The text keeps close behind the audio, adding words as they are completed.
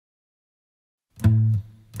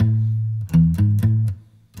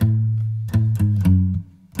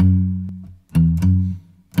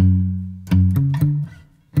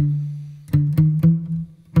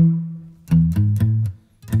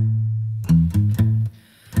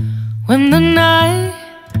when the night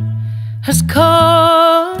has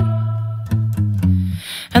come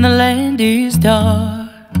and the land is dark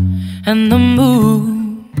and the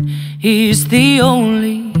moon is the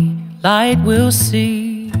only light we'll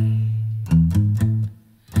see.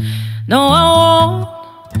 No, I won't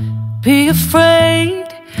be afraid.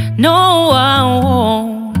 No, I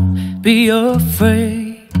won't be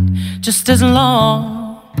afraid. Just as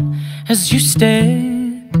long as you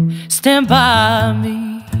stand by me.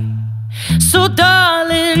 So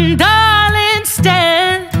darling, darling,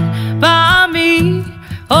 stand by me.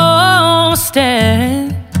 Oh,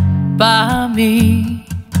 stand by me.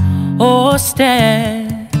 Oh,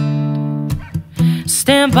 stand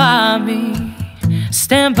by me.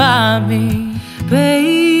 Stand by me.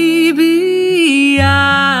 Baby,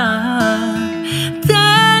 I'm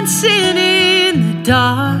dancing in the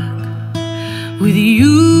dark with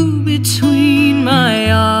you between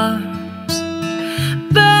my arms,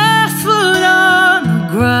 barefoot on the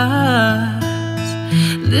grass,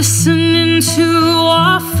 listening to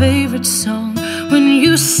our favorite song. When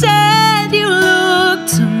you said you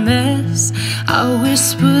looked a mess, I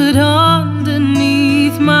whispered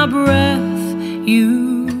underneath my breath,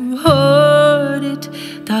 you heard it,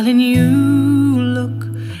 darling, you look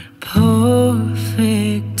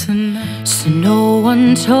perfect tonight. So no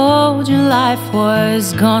one told you life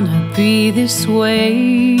was gonna be this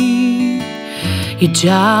way. Your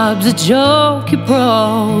job's a joke, you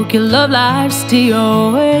broke, your love life's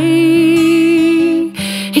DOA.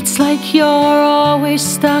 It's like you're always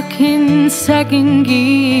stuck in second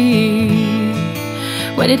gear,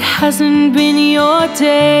 when it hasn't been your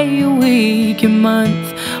day, your week, your month,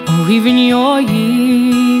 or even your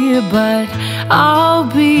year. But I'll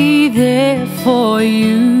be there for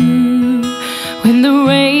you when the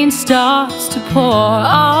rain starts to pour.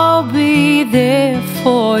 I'll be there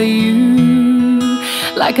for you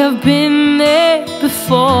like I've been there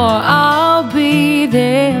before. I'll be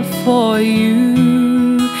there for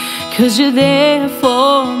you, 'cause you're there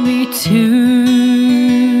for me too.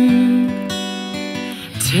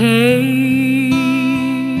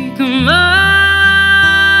 Take my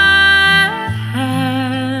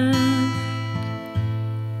hand,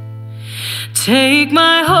 take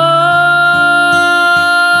my whole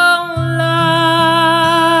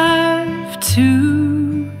life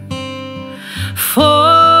too, for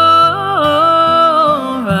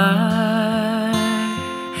I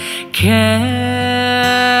can't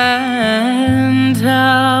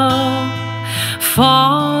help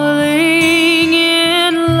falling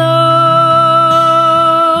in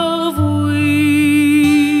love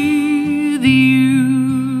with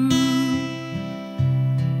you,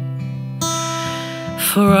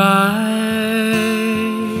 for I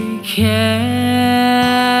can't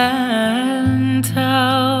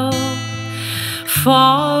help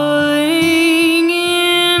falling